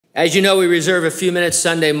As you know, we reserve a few minutes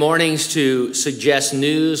Sunday mornings to suggest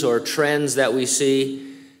news or trends that we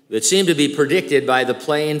see that seem to be predicted by the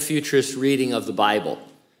plain futurist reading of the Bible.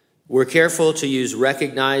 We're careful to use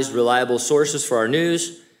recognized, reliable sources for our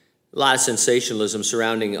news. A lot of sensationalism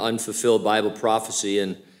surrounding unfulfilled Bible prophecy,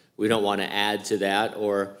 and we don't want to add to that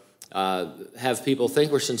or have people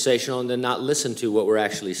think we're sensational and then not listen to what we're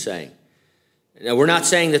actually saying. Now, we're not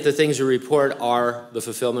saying that the things we report are the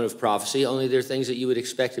fulfillment of prophecy, only they're things that you would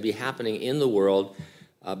expect to be happening in the world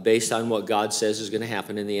based on what God says is going to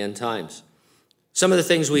happen in the end times. Some of the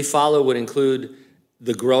things we follow would include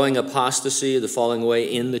the growing apostasy, the falling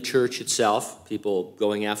away in the church itself, people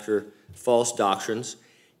going after false doctrines,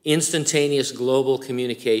 instantaneous global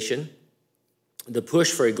communication, the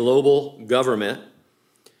push for a global government,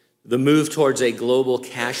 the move towards a global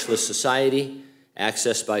cashless society,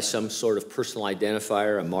 accessed by some sort of personal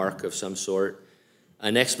identifier, a mark of some sort,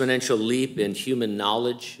 an exponential leap in human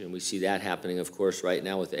knowledge, and we see that happening, of course, right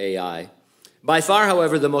now with AI. By far,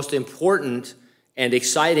 however, the most important and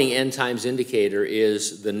exciting end times indicator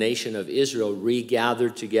is the nation of Israel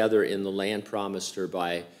regathered together in the land promised her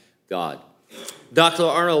by God. Dr.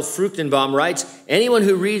 Arnold Fruchtenbaum writes, anyone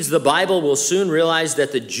who reads the Bible will soon realize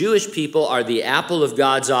that the Jewish people are the apple of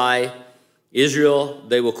God's eye. Israel,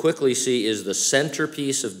 they will quickly see, is the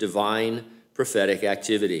centerpiece of divine prophetic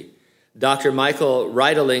activity. Dr. Michael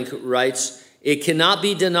Reidelink writes, it cannot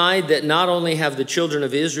be denied that not only have the children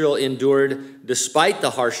of Israel endured despite the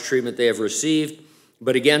harsh treatment they have received,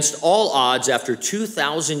 but against all odds, after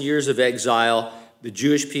 2,000 years of exile, the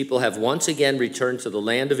Jewish people have once again returned to the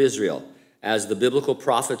land of Israel, as the biblical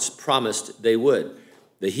prophets promised they would.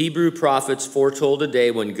 The Hebrew prophets foretold a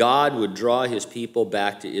day when God would draw his people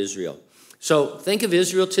back to Israel. So think of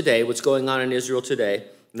Israel today, what's going on in Israel today,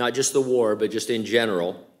 not just the war, but just in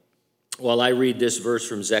general. While I read this verse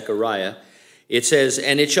from Zechariah, it says,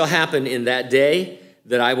 and it shall happen in that day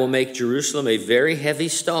that I will make Jerusalem a very heavy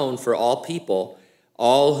stone for all people.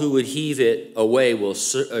 All who would heave it away will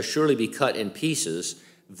surely be cut in pieces,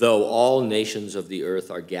 though all nations of the earth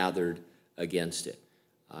are gathered against it.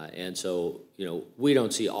 And so, we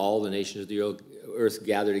don't see all the nations of the earth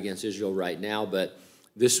gathered against Israel right now, but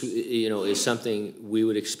this, is something we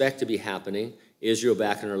would expect to be happening. Israel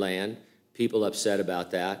back in her land, people upset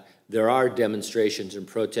about that. There are demonstrations and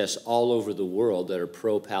protests all over the world that are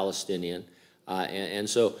pro-Palestinian. And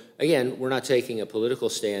so, again, we're not taking a political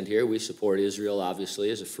stand here. We support Israel, obviously,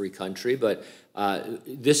 as a free country. But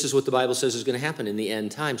this is what the Bible says is going to happen in the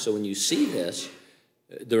end time. So when you see this,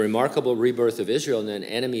 the remarkable rebirth of Israel and then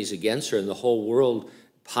enemies against her and the whole world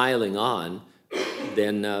piling on,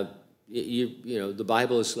 then the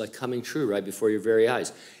Bible is like coming true right before your very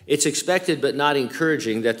eyes. It's expected but not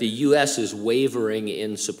encouraging that the U.S. is wavering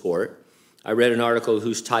in support. I read an article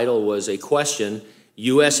whose title was a question,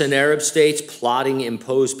 U.S. and Arab states plotting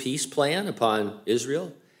impose peace plan upon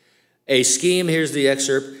Israel. A scheme, here's the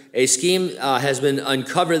excerpt, a scheme has been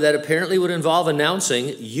uncovered that apparently would involve announcing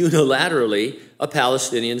unilaterally a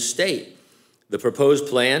Palestinian state. The proposed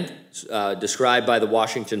plan, described by the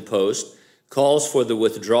Washington Post, calls for the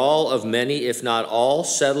withdrawal of many, if not all,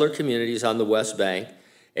 settler communities on the West Bank,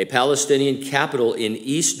 a Palestinian capital in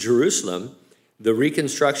East Jerusalem, the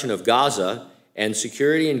reconstruction of Gaza, and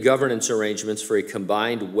security and governance arrangements for a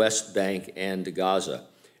combined West Bank and Gaza.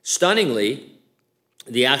 Stunningly,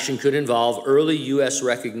 the action could involve early U.S.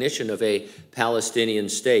 recognition of a Palestinian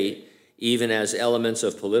state, even as elements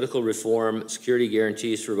of political reform, security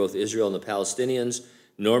guarantees for both Israel and the Palestinians,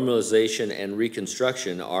 normalization and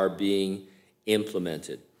reconstruction are being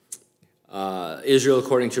implemented. Israel,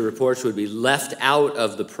 according to reports, would be left out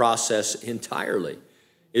of the process entirely.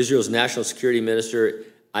 Israel's National Security Minister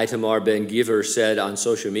Itamar Ben-Gvir said on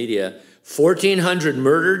social media, 1,400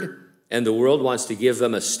 murdered, and the world wants to give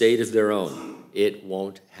them a state of their own. It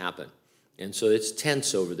won't happen. And so it's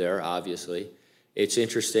tense over there, obviously. It's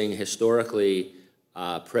interesting, historically,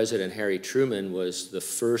 President Harry Truman was the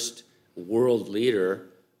first world leader,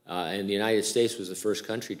 and the United States was the first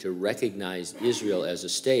country to recognize Israel as a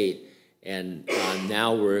state, and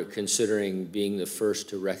now we're considering being the first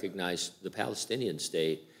to recognize the Palestinian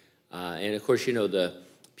state. And of course, the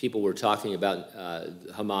people we're talking about,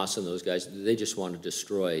 Hamas and those guys, they just want to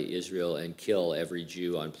destroy Israel and kill every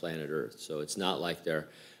Jew on planet Earth. So it's not like they're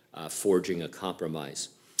forging a compromise.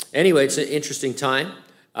 Anyway, it's an interesting time,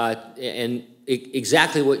 and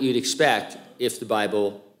exactly what you'd expect if the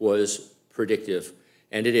Bible was predictive,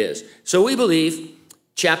 and it is. So we believe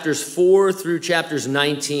chapters 4 through chapters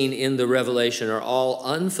 19 in the Revelation are all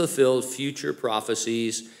unfulfilled future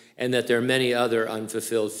prophecies, and that there are many other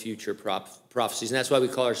unfulfilled future prophecies. And that's why we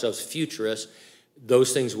call ourselves futurists.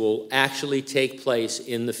 those things will actually take place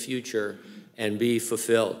in the future and be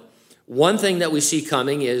fulfilled. One thing that we see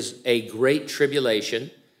coming is a great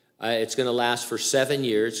tribulation. It's going to last for 7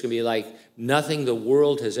 years. It's going to be like nothing the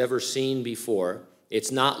world has ever seen before.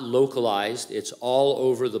 It's not localized. It's all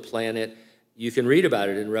over the planet. You can read about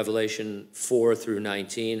it in Revelation 4 through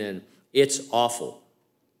 19, and it's awful.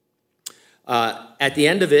 At the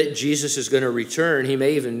end of it, Jesus is going to return. He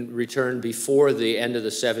may even return before the end of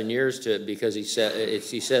the 7 years because he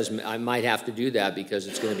says, I might have to do that because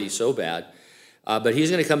it's going to be so bad. But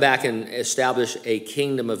he's going to come back and establish a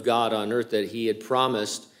kingdom of God on earth that he had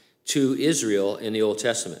promised to Israel in the Old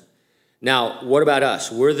Testament. Now, what about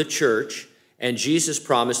us? We're the church, and Jesus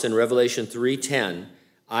promised in Revelation 3:10,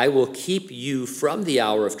 I will keep you from the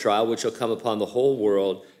hour of trial, which will come upon the whole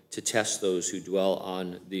world to test those who dwell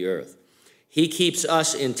on the earth. He keeps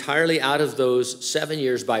us entirely out of those 7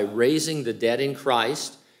 years by raising the dead in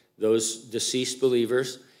Christ, those deceased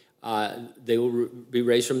believers. They will be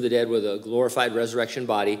raised from the dead with a glorified resurrection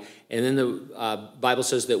body. And then the Bible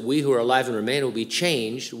says that we who are alive and remain will be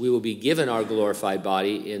changed. We will be given our glorified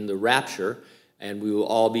body in the rapture, and we will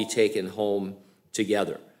all be taken home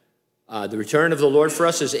together. The return of the Lord for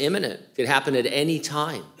us is imminent. It could happen at any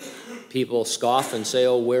time. People scoff and say,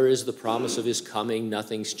 oh, where is the promise of his coming?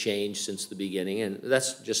 Nothing's changed since the beginning. And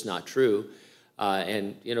that's just not true.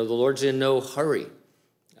 And, the Lord's in no hurry.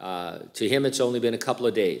 To him, it's only been a couple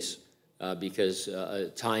of days because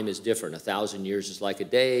time is different. 1,000 years is like a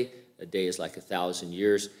day is like 1,000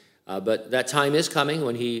 years. But that time is coming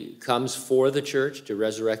when he comes for the church to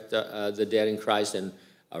resurrect the dead in Christ and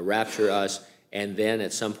rapture us. And then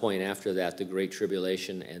at some point after that, the Great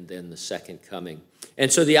Tribulation and then the second coming. And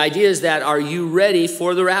so the idea is that, are you ready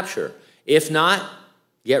for the rapture? If not,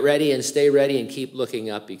 get ready and stay ready and keep looking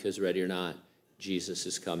up because ready or not, Jesus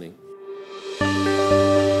is coming.